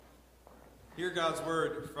Hear God's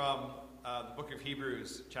word from the book of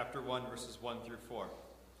Hebrews, chapter 1, verses 1 through 4.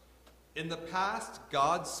 In the past,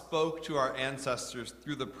 God spoke to our ancestors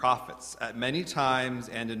through the prophets at many times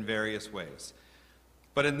and in various ways.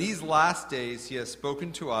 But in these last days, he has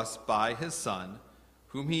spoken to us by his Son,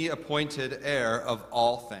 whom he appointed heir of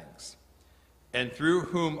all things, and through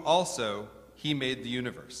whom also he made the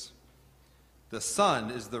universe. The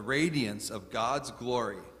Son is the radiance of God's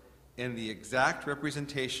glory and the exact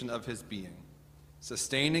representation of his being,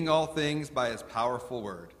 sustaining all things by his powerful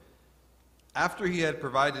word. After he had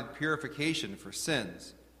provided purification for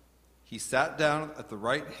sins, he sat down at the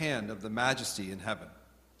right hand of the Majesty in heaven.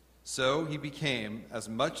 So he became as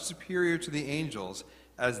much superior to the angels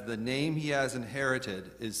as the name he has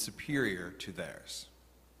inherited is superior to theirs.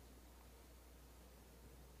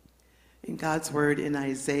 In God's word in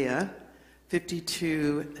Isaiah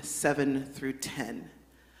 52, 7 through 10.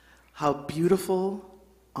 How beautiful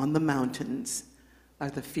on the mountains are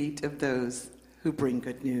the feet of those who bring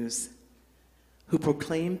good news, who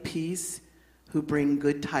proclaim peace, who bring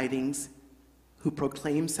good tidings, who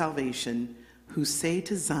proclaim salvation, who say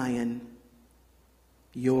to Zion,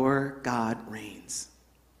 your God reigns.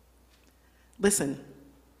 Listen,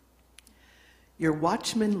 your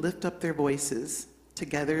watchmen lift up their voices.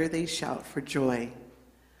 Together they shout for joy.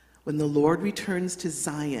 When the Lord returns to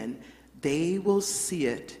Zion, they will see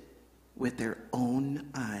it with their own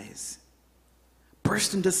eyes.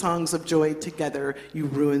 Burst into songs of joy together, you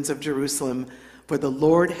ruins of Jerusalem, for the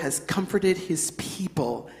Lord has comforted his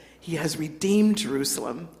people. He has redeemed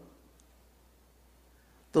Jerusalem.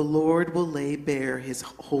 The Lord will lay bare his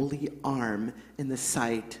holy arm in the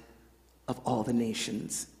sight of all the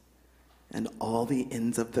nations, and all the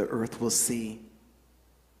ends of the earth will see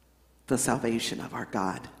the salvation of our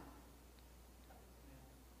God.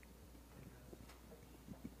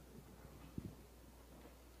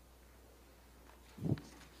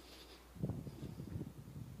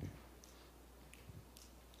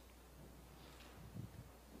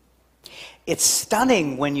 It's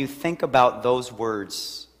stunning when you think about those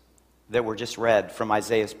words that were just read from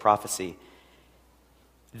Isaiah's prophecy,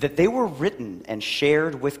 that they were written and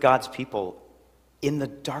shared with God's people in the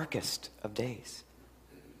darkest of days.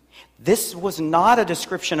 This was not a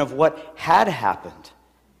description of what had happened.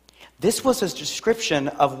 This was a description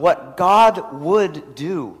of what God would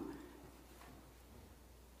do.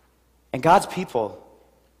 And God's people,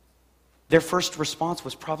 their first response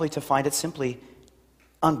was probably to find it simply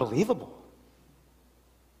unbelievable.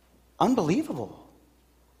 Unbelievable.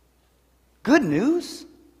 Good news.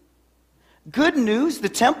 Good news. The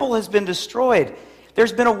temple has been destroyed.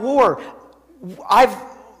 There's been a war. I've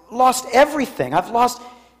lost everything. I've lost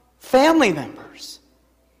family members.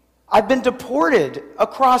 I've been deported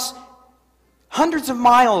across hundreds of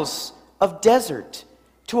miles of desert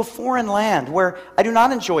to a foreign land where I do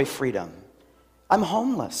not enjoy freedom. I'm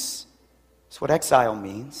homeless. That's what exile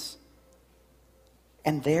means.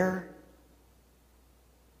 And there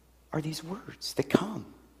are these words that come.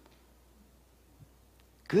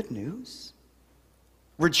 Good news.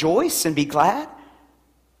 Rejoice and be glad.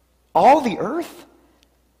 All the earth.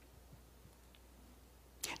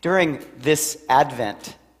 During this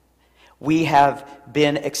Advent, we have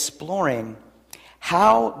been exploring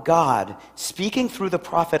how God, speaking through the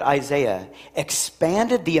prophet Isaiah,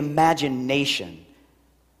 expanded the imagination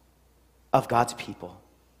of God's people.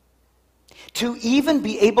 To even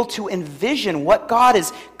be able to envision what God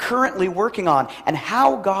is currently working on and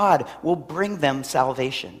how God will bring them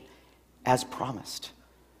salvation as promised.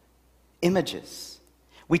 Images.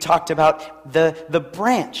 We talked about the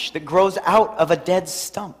branch that grows out of a dead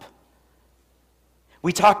stump.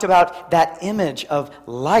 We talked about that image of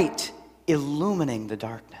light illumining the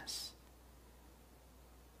darkness.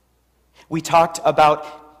 We talked about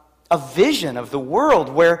a vision of the world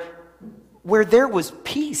where there was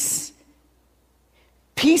peace.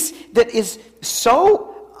 Peace that is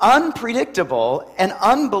so unpredictable and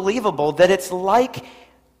unbelievable that it's like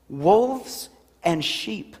wolves and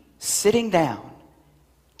sheep sitting down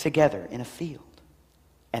together in a field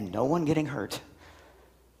and no one getting hurt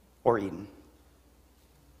or eaten.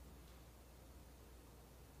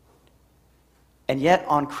 And yet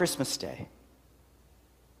on Christmas Day,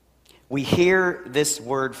 we hear this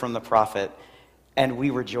word from the prophet and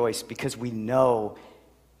we rejoice because we know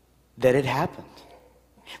that it happened.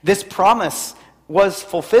 This promise was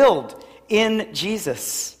fulfilled in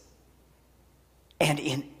Jesus and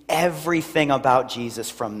in everything about Jesus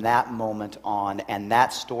from that moment on, and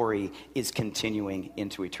that story is continuing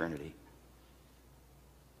into eternity.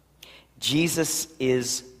 Jesus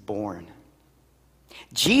is born.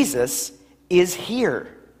 Jesus is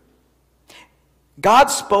here. God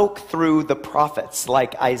spoke through the prophets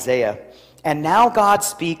like Isaiah, and now God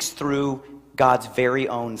speaks through God's very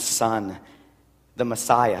own Son, the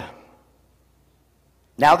Messiah.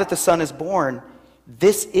 Now that the Son is born,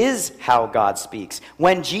 this is how God speaks.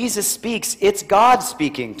 When Jesus speaks, it's God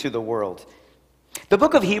speaking to the world. The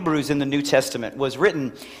book of Hebrews in the New Testament was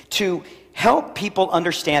written to help people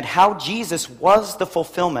understand how Jesus was the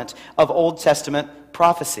fulfillment of Old Testament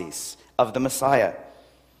prophecies of the Messiah.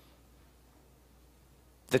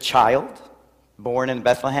 The child born in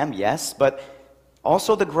Bethlehem, yes, but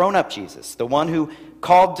also the grown-up Jesus, the one who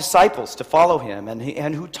called disciples to follow him and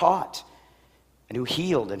who taught and who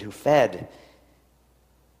healed and who fed,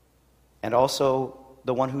 and also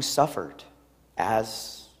the one who suffered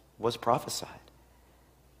as was prophesied,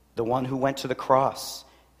 the one who went to the cross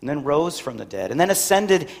and then rose from the dead and then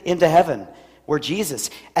ascended into heaven, where Jesus,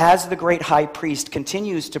 as the great high priest,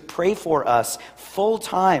 continues to pray for us full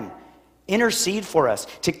time, intercede for us,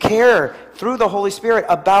 to care through the Holy Spirit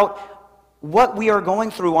about what we are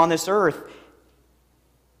going through on this earth.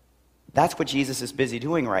 That's what Jesus is busy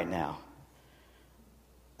doing right now.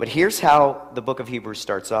 But here's how the book of Hebrews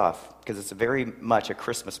starts off, because it's very much a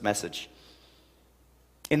Christmas message.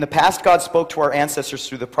 In the past, God spoke to our ancestors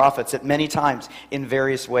through the prophets at many times in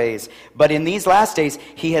various ways. But in these last days,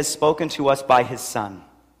 he has spoken to us by his Son,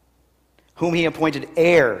 whom he appointed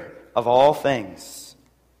heir of all things.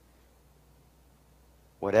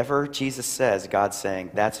 Whatever Jesus says, God's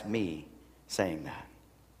saying, that's me saying that.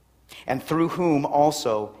 And through whom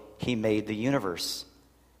also he made the universe.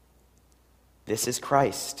 This is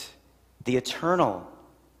Christ, the eternal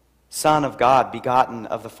Son of God, begotten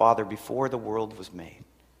of the Father before the world was made.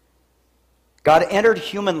 God entered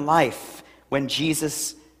human life when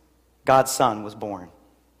Jesus, God's Son, was born.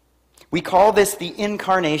 We call this the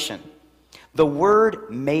incarnation. The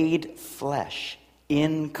Word made flesh,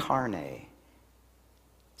 incarne.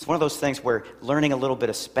 It's one of those things where learning a little bit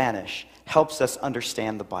of Spanish helps us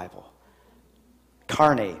understand the Bible.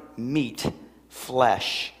 Carne, meat,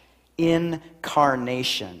 flesh,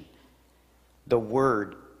 incarnation. The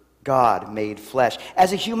Word, God, made flesh.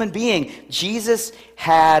 As a human being, Jesus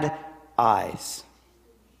had eyes.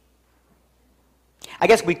 I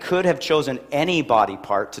guess we could have chosen any body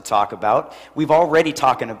part to talk about. We've already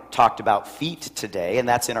talked about feet today, and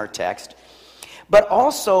that's in our text. But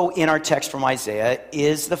also in our text from Isaiah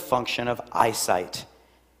is the function of eyesight.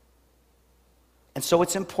 And so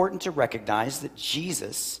it's important to recognize that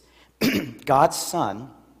Jesus, God's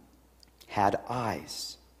Son, had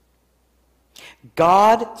eyes.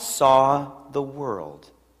 God saw the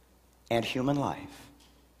world and human life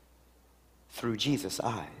through Jesus'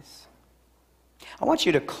 eyes. I want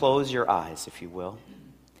you to close your eyes, if you will.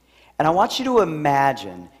 And I want you to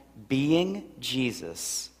imagine being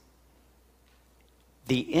Jesus,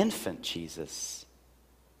 the infant Jesus,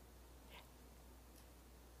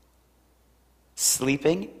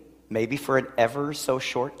 sleeping, maybe for an ever so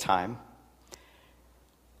short time,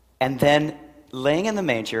 and then laying in the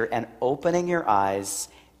manger and opening your eyes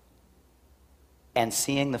and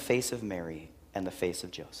seeing the face of Mary and the face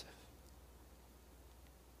of Joseph.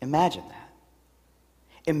 Imagine that.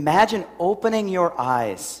 Imagine opening your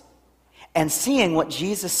eyes and seeing what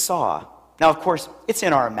Jesus saw. Now, of course, it's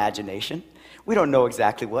in our imagination. We don't know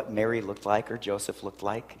exactly what Mary looked like or Joseph looked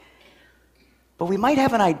like. But we might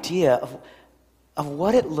have an idea of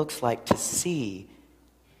what it looks like to see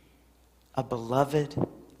a beloved,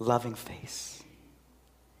 loving face.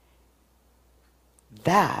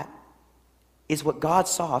 That is what God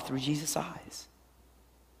saw through Jesus' eyes.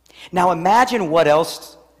 Now imagine what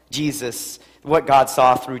God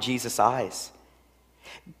saw through Jesus' eyes.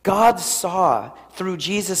 God saw through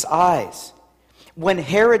Jesus' eyes when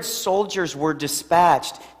Herod's soldiers were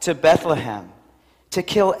dispatched to Bethlehem to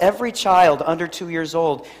kill every child under 2 years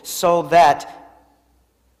old so that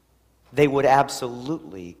they would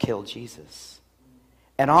absolutely kill Jesus.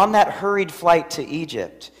 And on that hurried flight to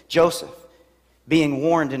Egypt, Joseph, being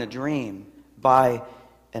warned in a dream by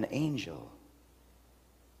an angel,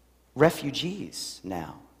 refugees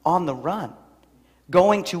now, on the run,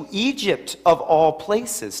 going to Egypt of all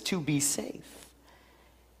places to be safe.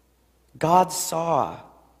 God saw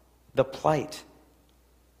the plight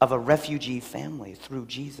of a refugee family through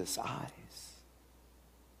Jesus' eyes.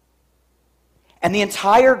 And the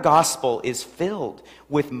entire gospel is filled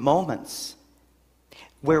with moments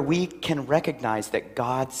where we can recognize that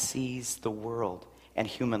God sees the world and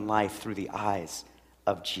human life through the eyes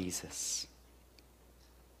of Jesus.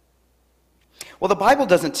 Well, the Bible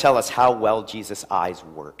doesn't tell us how well Jesus' eyes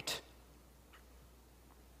worked.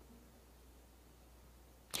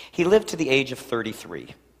 He lived to the age of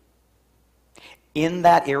 33. in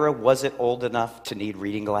that era, was it old enough to need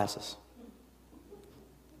reading glasses?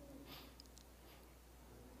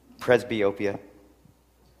 Presbyopia.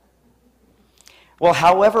 Well,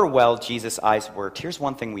 however well Jesus' eyes worked, here's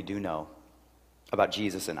one thing we do know about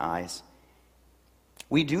Jesus and eyes.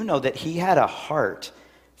 We do know that he had a heart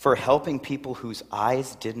for helping people whose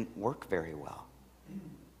eyes didn't work very well.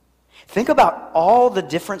 Think about all the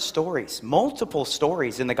different stories, multiple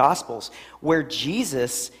stories in the Gospels, where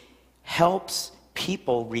Jesus helps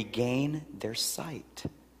people regain their sight.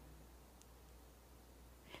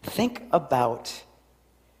 Think about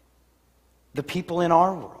the people in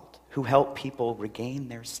our world who help people regain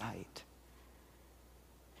their sight.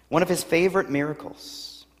 One of his favorite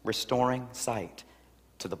miracles, restoring sight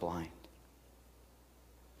to the blind.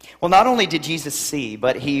 Well, not only did Jesus see,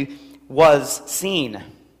 but he was seen.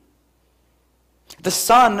 The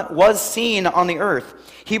Son was seen on the earth.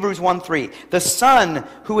 Hebrews 1:3. The Son,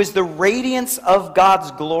 who is the radiance of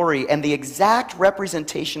God's glory and the exact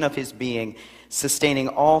representation of his being, sustaining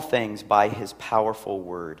all things by his powerful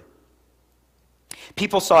word.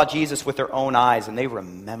 People saw Jesus with their own eyes, and they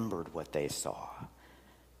remembered what they saw.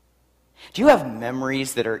 Do you have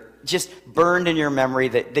memories that are just burned in your memory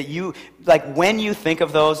that you, like when you think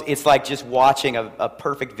of those, it's like just watching a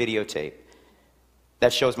perfect videotape?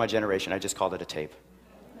 That shows my generation. I just called it a tape.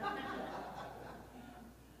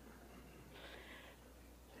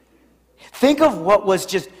 Think of what was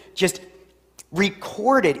just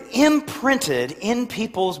recorded, imprinted in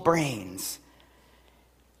people's brains.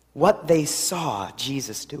 What they saw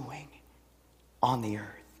Jesus doing on the earth.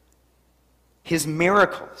 His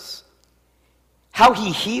miracles. How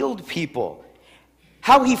he healed people.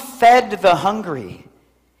 How he fed the hungry.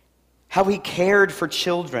 How he cared for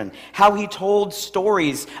children. How he told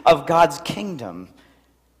stories of God's kingdom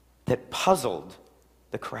that puzzled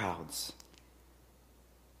the crowds.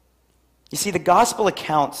 You see, the gospel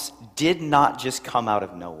accounts did not just come out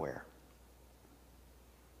of nowhere.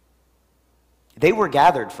 They were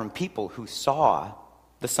gathered from people who saw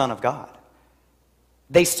the Son of God.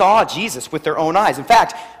 They saw Jesus with their own eyes. In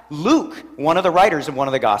fact, Luke, one of the writers of one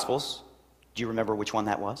of the Gospels, do you remember which one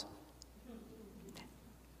that was?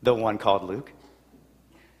 The one called Luke.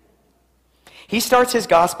 He starts his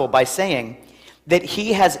Gospel by saying that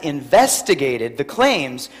he has investigated the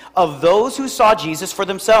claims of those who saw Jesus for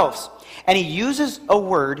themselves. And he uses a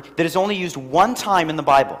word that is only used one time in the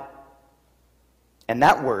Bible. And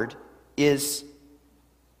that word is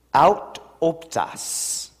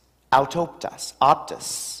autoptas. Autoptas.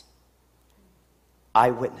 Optus.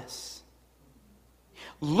 Eyewitness.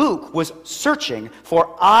 Luke was searching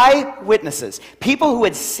for eyewitnesses, people who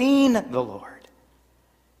had seen the Lord.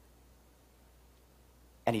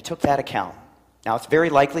 And he took that account. Now, it's very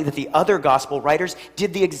likely that the other gospel writers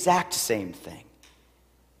did the exact same thing.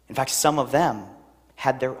 In fact, some of them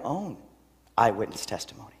had their own eyewitness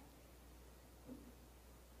testimony.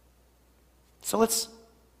 So let's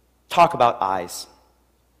talk about eyes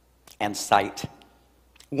and sight.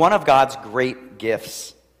 One of God's great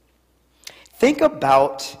gifts. Think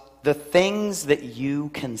about the things that you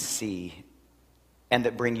can see and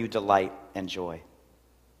that bring you delight and joy.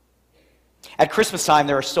 At Christmas time,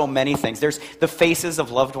 there are so many things. There's the faces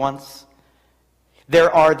of loved ones.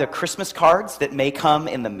 There are the Christmas cards that may come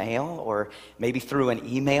in the mail or maybe through an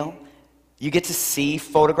email. You get to see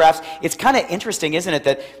photographs. It's kind of interesting, isn't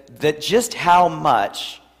it, that just how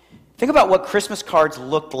much... Think about what Christmas cards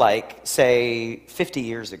looked like, say, 50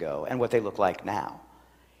 years ago and what they look like now.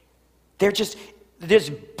 They're just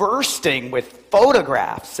bursting with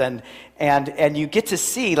photographs and you get to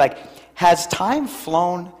see, like, has time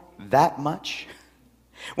flown that much?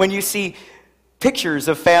 When you see pictures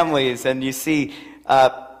of families and you see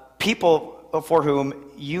people for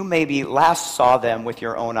whom you maybe last saw them with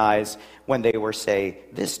your own eyes when they were, say,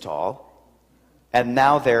 this tall, and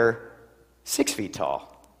now they're 6 feet tall.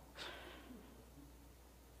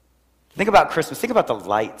 Think about Christmas. Think about the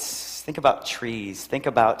lights. Think about trees. Think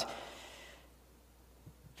about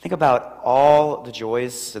all the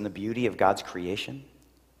joys and the beauty of God's creation.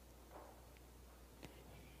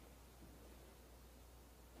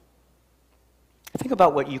 Think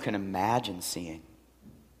about what you can imagine seeing.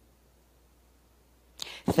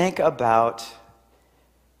 Think about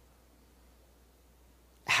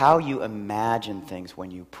how you imagine things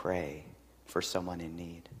when you pray for someone in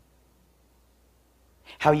need.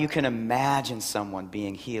 How you can imagine someone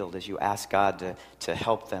being healed as you ask God to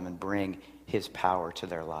help them and bring his power to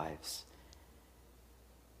their lives.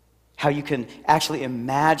 How you can actually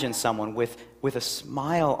imagine someone with a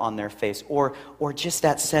smile on their face or just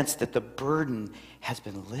that sense that the burden has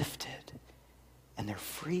been lifted and they're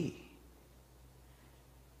free.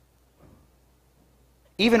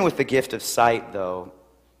 Even with the gift of sight, though,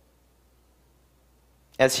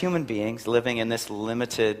 as human beings living in this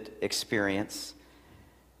limited experience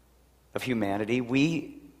of humanity,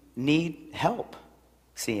 we need help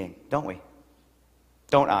seeing, don't we?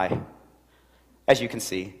 Don't I? As you can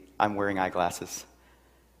see, I'm wearing eyeglasses.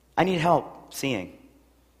 I need help seeing.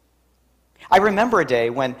 I remember a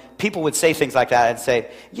day when people would say things like that and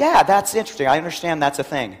say, yeah, that's interesting. I understand that's a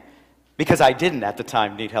thing. Because I didn't at the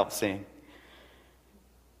time need help seeing.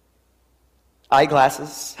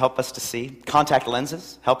 Eyeglasses help us to see. Contact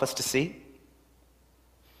lenses help us to see.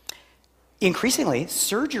 Increasingly,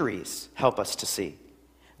 surgeries help us to see.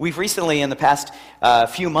 We've recently, in the past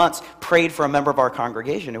few months, prayed for a member of our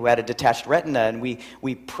congregation who had a detached retina, and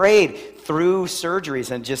we prayed through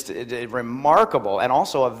surgeries, and just a remarkable and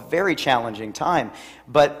also a very challenging time.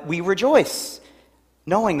 But we rejoice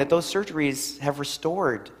knowing that those surgeries have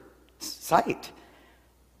restored sight.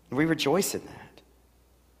 We rejoice in that.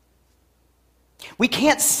 We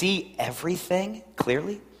can't see everything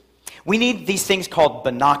clearly. We need these things called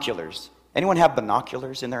binoculars. Anyone have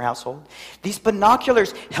binoculars in their household? These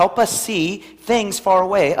binoculars help us see things far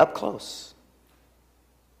away up close.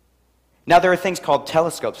 Now there are things called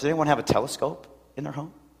telescopes. Does anyone have a telescope in their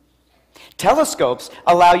home? Telescopes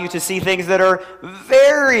allow you to see things that are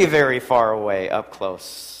very, very far away up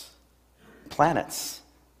close. Planets,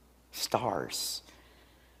 stars.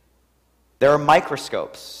 There are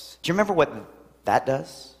microscopes. Do you remember what that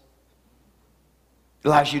does? It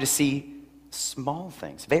allows you to see small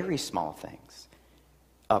things, very small things,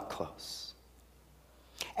 up close.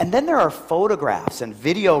 And then there are photographs and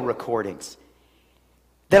video recordings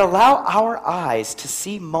that allow our eyes to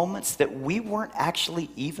see moments that we weren't actually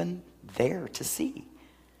even there to see.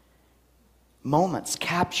 Moments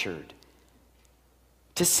captured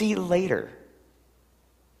to see later.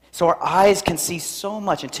 So our eyes can see so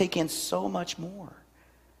much and take in so much more.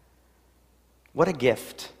 What a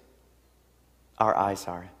gift our eyes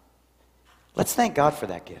are. Let's thank God for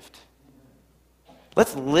that gift.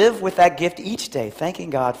 Let's live with that gift each day, thanking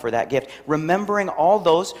God for that gift, remembering all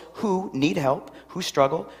those who need help, who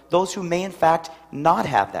struggle, those who may in fact not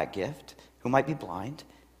have that gift, who might be blind,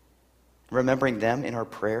 remembering them in our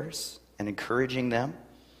prayers and encouraging them.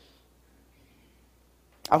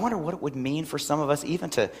 I wonder what it would mean for some of us even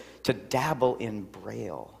to dabble in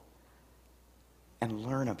Braille and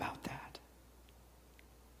learn about that.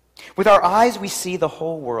 With our eyes, we see the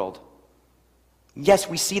whole world. Yes,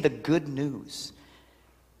 we see the good news,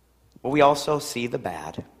 but we also see the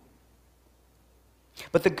bad.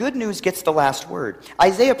 But the good news gets the last word.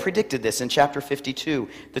 Isaiah predicted this in chapter 52,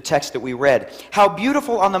 the text that we read. How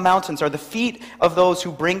beautiful on the mountains are the feet of those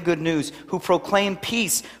who bring good news, who proclaim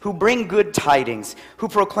peace, who bring good tidings, who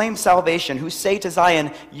proclaim salvation, who say to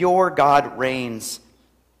Zion, your God reigns.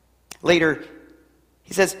 Later,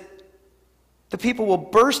 he says, the people will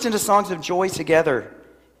burst into songs of joy together.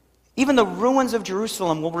 Even the ruins of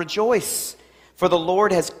Jerusalem will rejoice, for the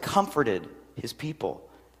Lord has comforted his people.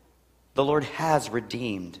 The Lord has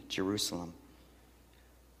redeemed Jerusalem.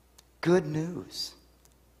 Good news.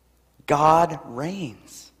 God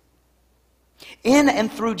reigns. In and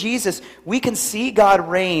through Jesus, we can see God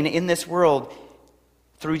reign in this world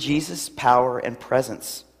through Jesus' power and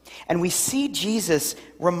presence. And we see Jesus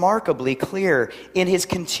remarkably clear in his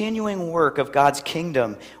continuing work of God's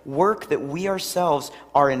kingdom, work that we ourselves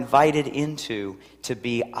are invited into to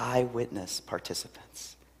be eyewitness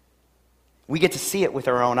participants. We get to see it with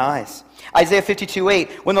our own eyes. Isaiah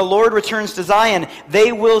 52:8, when the Lord returns to Zion,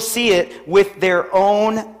 they will see it with their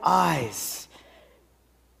own eyes.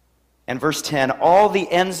 And verse 10, all the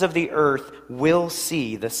ends of the earth will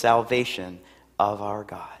see the salvation of our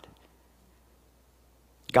God.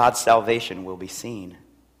 God's salvation will be seen.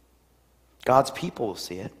 God's people will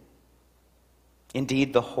see it.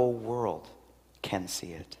 Indeed, the whole world can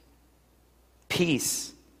see it.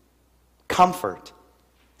 Peace, comfort,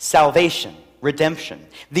 salvation, redemption.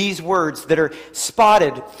 These words that are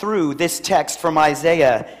spotted through this text from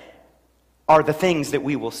Isaiah are the things that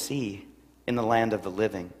we will see in the land of the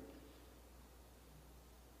living.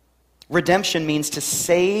 Redemption means to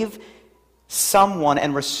save someone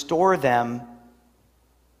and restore them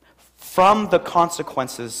from the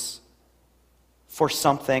consequences for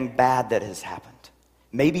something bad that has happened.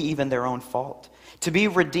 Maybe even their own fault. To be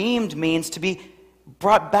redeemed means to be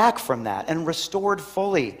brought back from that and restored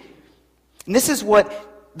fully. And this is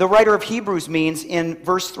what the writer of Hebrews means in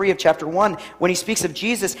verse 3 of chapter 1 when he speaks of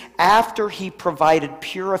Jesus after he provided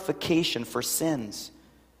purification for sins.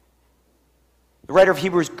 The writer of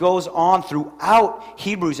Hebrews goes on throughout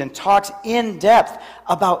Hebrews and talks in depth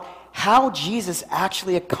about how Jesus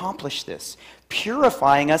actually accomplished this,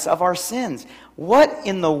 purifying us of our sins. What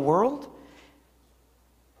in the world?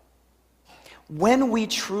 When we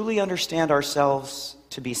truly understand ourselves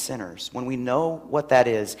to be sinners, when we know what that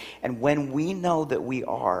is, and when we know that we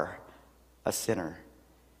are a sinner,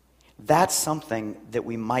 that's something that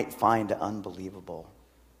we might find unbelievable.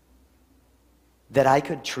 That I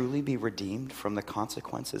could truly be redeemed from the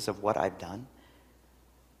consequences of what I've done.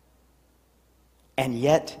 And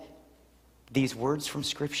yet, these words from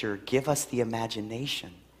Scripture give us the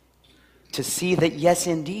imagination to see that, yes,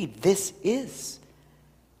 indeed, this is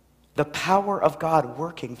the power of God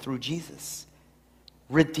working through Jesus.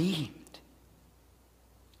 Redeemed.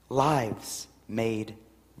 Lives made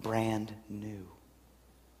brand new.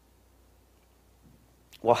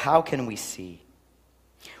 Well, how can we see?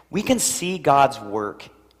 We can see God's work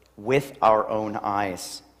with our own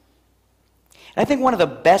eyes. And I think one of the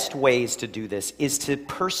best ways to do this is to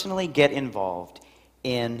personally get involved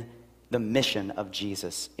in the mission of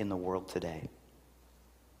Jesus in the world today.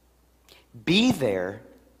 Be there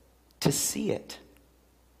to see it.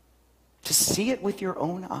 To see it with your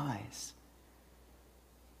own eyes.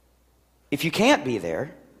 If you can't be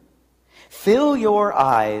there, fill your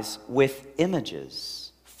eyes with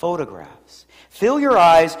images, photographs. Fill your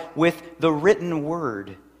eyes with the written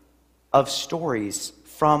word of stories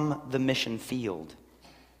from the mission field.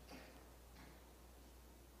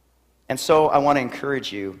 And so I want to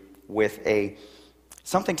encourage you with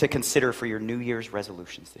something to consider for your New Year's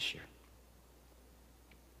resolutions this year.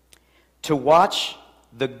 To watch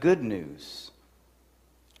the good news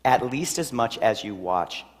at least as much as you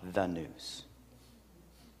watch the news.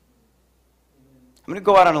 I'm going to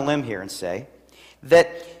go out on a limb here and say that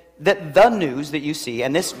the news that you see,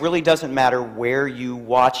 and this really doesn't matter where you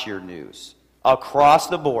watch your news, across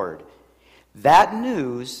the board, that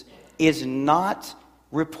news is not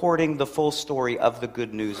reporting the full story of the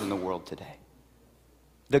good news in the world today.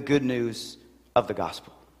 The good news of the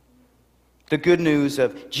gospel. The good news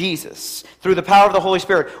of Jesus, through the power of the Holy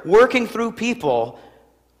Spirit, working through people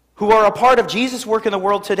who are a part of Jesus' work in the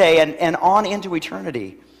world today and on into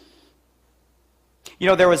eternity. You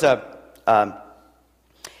know, there was a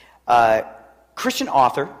Christian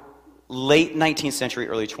author, late 19th century,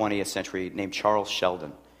 early 20th century, named Charles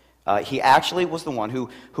Sheldon. He actually was the one who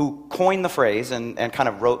coined the phrase and kind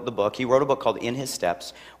of wrote the book. He wrote a book called In His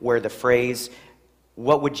Steps, where the phrase,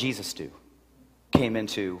 "What would Jesus do?" came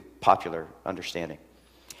into popular understanding.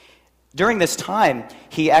 During this time,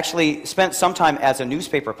 he actually spent some time as a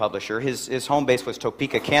newspaper publisher. His home base was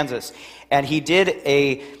Topeka, Kansas, and he did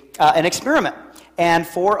an experiment. And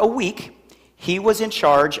for a week, he was in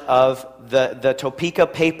charge of the Topeka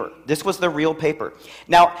paper. This was the real paper.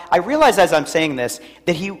 Now, I realize as I'm saying this,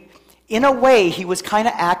 that in a way, he was kind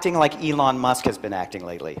of acting like Elon Musk has been acting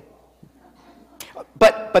lately.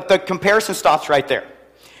 But the comparison stops right there.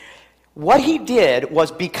 What he did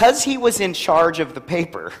was, because he was in charge of the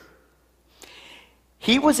paper,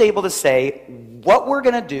 he was able to say, what we're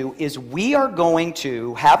going to do is we are going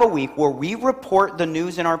to have a week where we report the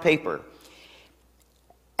news in our paper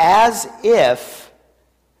as if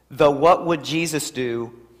the "what would Jesus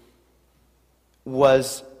do"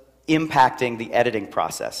 was impacting the editing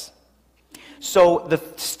process. So the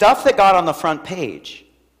stuff that got on the front page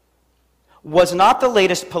was not the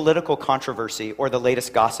latest political controversy or the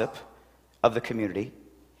latest gossip of the community.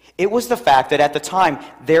 It was the fact that at the time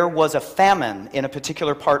there was a famine in a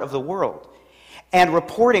particular part of the world, and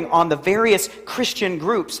reporting on the various Christian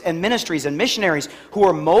groups and ministries and missionaries who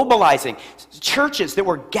were mobilizing, churches that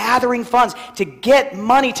were gathering funds to get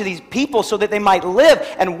money to these people so that they might live.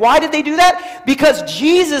 And why did they do that? Because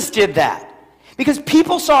Jesus did that. Because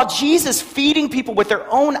people saw Jesus feeding people with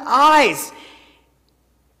their own eyes.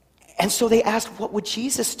 And so they asked, what would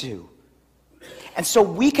Jesus do? And so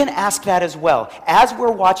we can ask that as well. As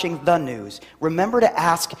we're watching the news, remember to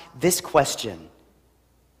ask this question: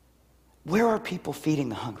 where are people feeding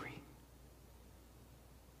the hungry?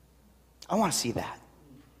 I want to see that.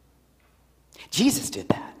 Jesus did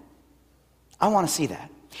that. I want to see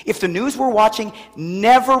that. If the news we're watching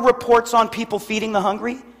never reports on people feeding the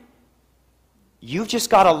hungry, you've just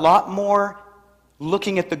got a lot more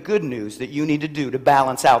looking at the good news that you need to do to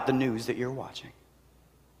balance out the news that you're watching.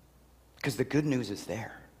 Because the good news is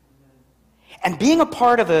there. And being a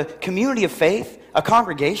part of a community of faith, a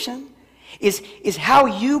congregation, is how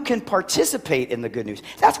you can participate in the good news.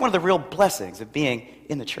 That's one of the real blessings of being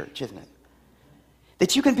in the church, isn't it?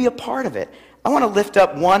 That you can be a part of it. I want to lift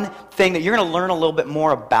up one thing that you're going to learn a little bit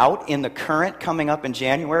more about in the current coming up in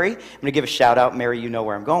January. I'm going to give a shout out. Mary, you know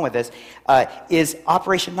where I'm going with this. Is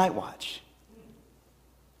Operation Night Watch.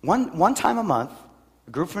 One time a month,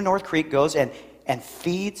 a group from North Creek goes and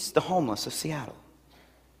feeds the homeless of Seattle.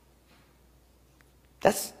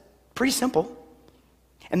 That's pretty simple.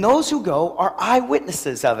 And those who go are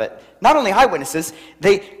eyewitnesses of it. Not only eyewitnesses,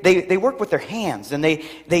 they work with their hands, and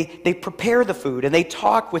they prepare the food, and they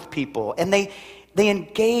talk with people, and they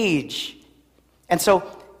engage. And so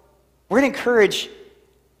we're going to encourage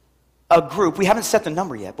a group. We haven't set the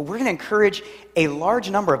number yet, but we're going to encourage a large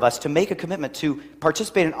number of us to make a commitment to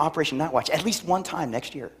participate in Operation Nightwatch at least one time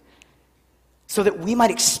next year, so that we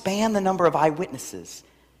might expand the number of eyewitnesses,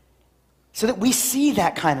 so that we see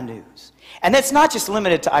that kind of news. And that's not just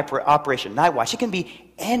limited to Operation Nightwatch. It can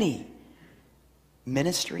be any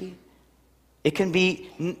ministry. It can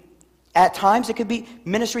be, at times, it could be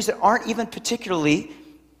ministries that aren't even particularly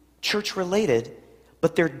church-related,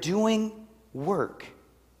 but they're doing work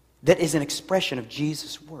that is an expression of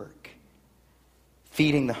Jesus' work,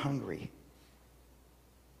 feeding the hungry.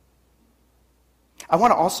 I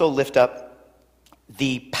want to also lift up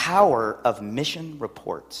the power of mission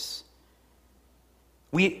reports.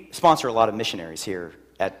 We sponsor a lot of missionaries here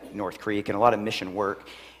at North Creek and a lot of mission work.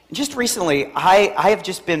 Just recently, I have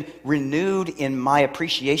just been renewed in my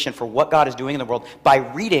appreciation for what God is doing in the world by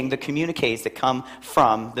reading the communiques that come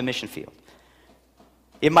from the mission field.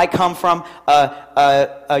 It might come from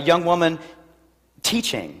a young woman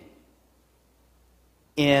teaching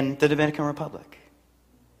in the Dominican Republic.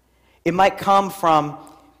 It might come from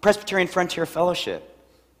Presbyterian Frontier Fellowship,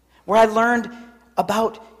 where I learned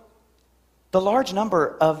about the large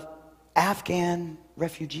number of Afghan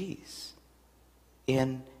refugees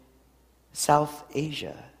in South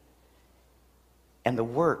Asia and the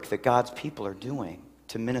work that God's people are doing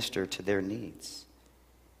to minister to their needs.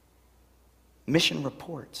 Mission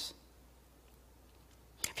reports.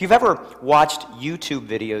 If you've ever watched YouTube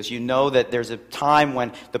videos, you know that there's a time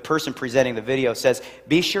when the person presenting the video says,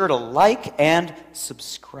 "Be sure to like and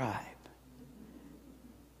subscribe."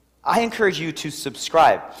 I encourage you to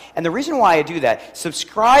subscribe. And the reason why I do that,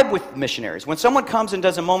 subscribe with missionaries. When someone comes and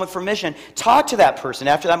does a moment for mission, talk to that person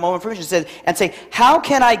after that moment for mission and say, "How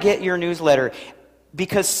can I get your newsletter?"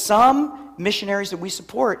 Because some missionaries that we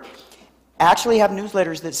support actually have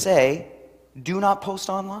newsletters that say, "Do not post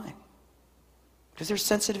online," because there's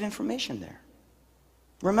sensitive information there.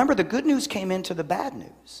 Remember, the good news came into the bad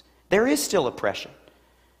news. There is still oppression.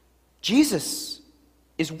 Jesus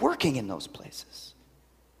is working in those places.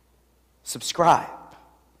 Subscribe.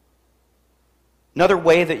 Another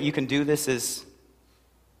way that you can do this is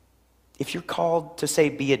if you're called to, say,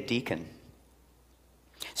 be a deacon,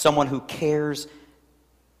 someone who cares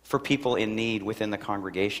for people in need within the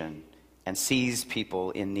congregation and sees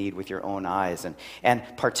people in need with your own eyes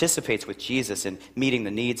and participates with Jesus in meeting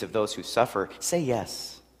the needs of those who suffer, say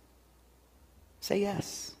yes. Say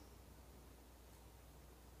yes.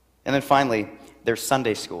 And then finally, there's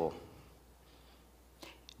Sunday school.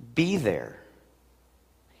 Be there.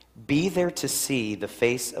 Be there to see the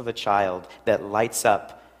face of a child that lights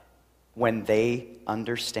up when they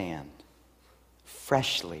understand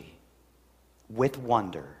freshly, with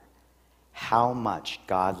wonder, how much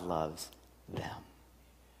God loves them.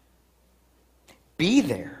 Be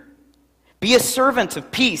there. Be a servant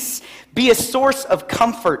of peace. Be a source of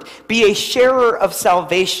comfort. Be a sharer of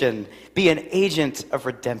salvation. Be an agent of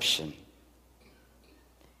redemption.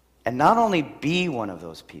 And not only be one of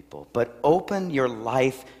those people, but open your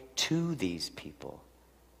life to these people.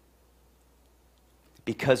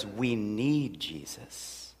 Because we need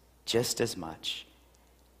Jesus just as much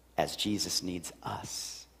as Jesus needs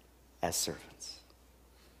us as servants.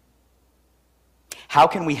 How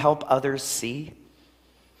can we help others see?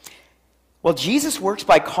 Well, Jesus works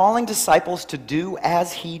by calling disciples to do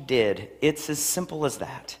as he did. It's as simple as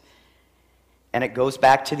that. And it goes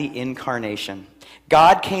back to the incarnation.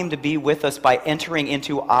 God came to be with us by entering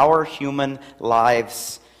into our human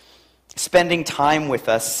lives, spending time with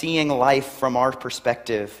us, seeing life from our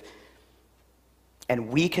perspective. And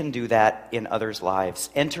we can do that in others' lives.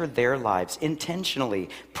 Enter their lives intentionally.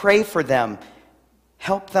 Pray for them.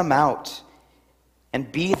 Help them out. And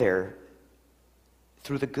be there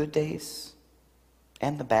through the good days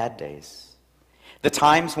and the bad days. The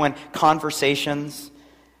times when conversations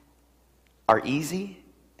are easy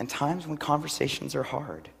and times when conversations are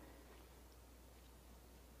hard.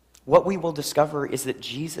 What we will discover is that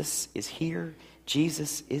Jesus is here,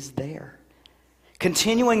 Jesus is there.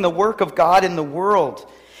 Continuing the work of God in the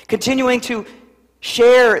world, continuing to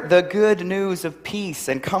share the good news of peace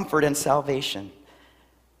and comfort and salvation.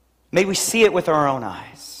 May we see it with our own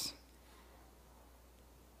eyes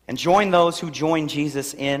and join those who join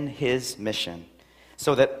Jesus in his mission,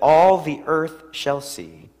 so that all the earth shall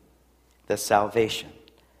see the salvation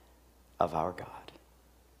of our God.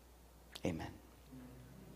 Amen.